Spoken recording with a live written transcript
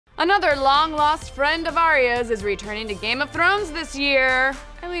Another long-lost friend of Arya's is returning to Game of Thrones this year.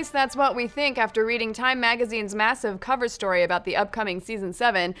 At least that's what we think after reading Time Magazine's massive cover story about the upcoming Season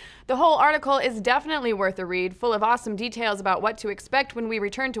 7. The whole article is definitely worth a read, full of awesome details about what to expect when we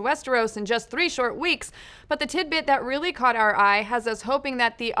return to Westeros in just 3 short weeks. But the tidbit that really caught our eye has us hoping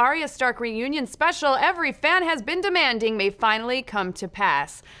that the Arya Stark reunion special every fan has been demanding may finally come to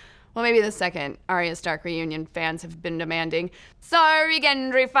pass. Well, maybe the second Arya Stark reunion fans have been demanding. Sorry,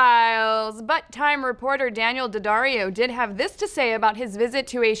 Gendry Files! But Time reporter Daniel Daddario did have this to say about his visit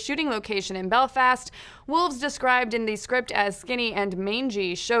to a shooting location in Belfast. Wolves described in the script as skinny and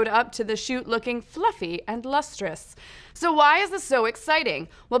mangy showed up to the shoot looking fluffy and lustrous. So why is this so exciting?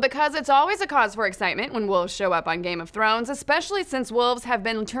 Well, because it's always a cause for excitement when wolves show up on Game of Thrones, especially since wolves have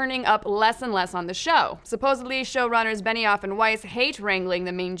been turning up less and less on the show. Supposedly, showrunners Benioff and Weiss hate wrangling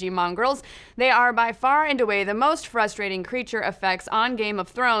the mangy mongrels. They are by far and away the most frustrating creature effects on Game of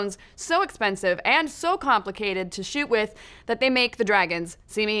Thrones, so expensive and so complicated to shoot with that they make the dragons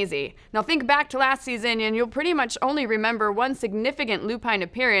seem easy. Now think back to last season and you'll pretty much only remember one significant lupine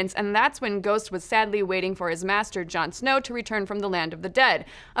appearance, and that's when Ghost was sadly waiting for his master Jon Snow to return from the land of the dead.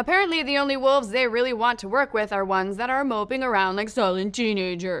 Apparently the only wolves they really want to work with are ones that are moping around like silent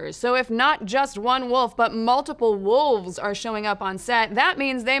teenagers. So if not just one wolf but multiple wolves are showing up on set, that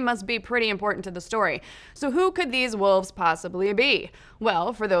means they must be pretty important to the story. So who could these wolves possibly be?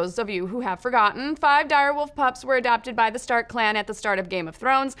 Well, for those of you who have forgotten, 5 direwolf pups were adopted by the Stark clan at the start of Game of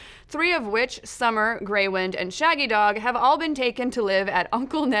Thrones, 3 of which, Summer, Greywind, and Shaggy Dog, have all been taken to live at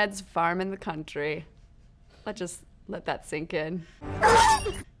Uncle Ned's farm in the country. Let that sink in.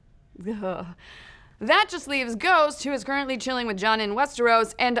 Ugh. That just leaves Ghost, who is currently chilling with Jon in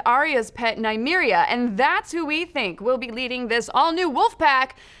Westeros, and Arya's pet Nymeria, and that's who we think will be leading this all-new wolf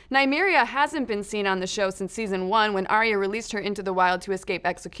pack. Nymeria hasn't been seen on the show since Season 1 when Arya released her into the wild to escape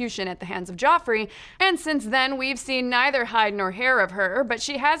execution at the hands of Joffrey, and since then we've seen neither hide nor hair of her, but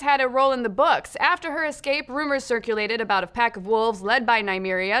she has had a role in the books. After her escape, rumors circulated about a pack of wolves led by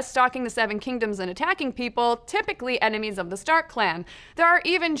Nymeria stalking the 7 kingdoms and attacking people, typically enemies of the Stark clan. There are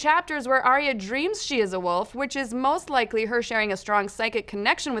even chapters where Arya dreams she is a wolf, which is most likely her sharing a strong psychic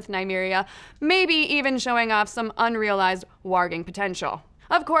connection with Nymeria, maybe even showing off some unrealized warging potential.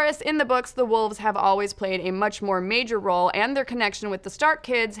 Of course, in the books, the wolves have always played a much more major role, and their connection with the Stark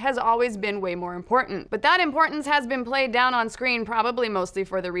kids has always been way more important. But that importance has been played down on screen, probably mostly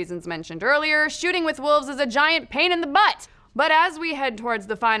for the reasons mentioned earlier. Shooting with wolves is a giant pain in the butt! But as we head towards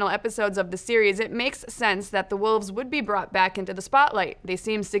the final episodes of the series, it makes sense that the wolves would be brought back into the spotlight. They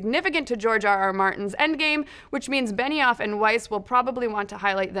seem significant to George R.R. Martin's Endgame, which means Benioff and Weiss will probably want to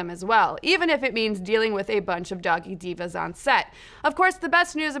highlight them as well, even if it means dealing with a bunch of doggy divas on set. Of course, the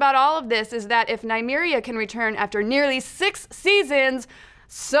best news about all of this is that if Nymeria can return after nearly 6 seasons,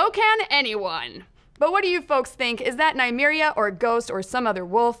 so can anyone. But what do you folks think? Is that Nymeria or Ghost or some other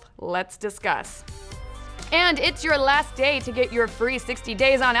wolf? Let's discuss. And it's your last day to get your free 60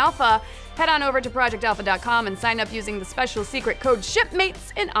 days on Alpha. Head on over to projectalpha.com and sign up using the special secret code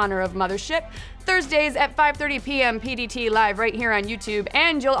SHIPMATES in honor of Mothership. Thursdays at 5:30 p.m. PDT live right here on YouTube,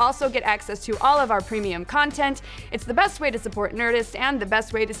 and you'll also get access to all of our premium content. It's the best way to support Nerdist and the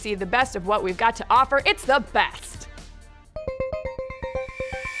best way to see the best of what we've got to offer. It's the best!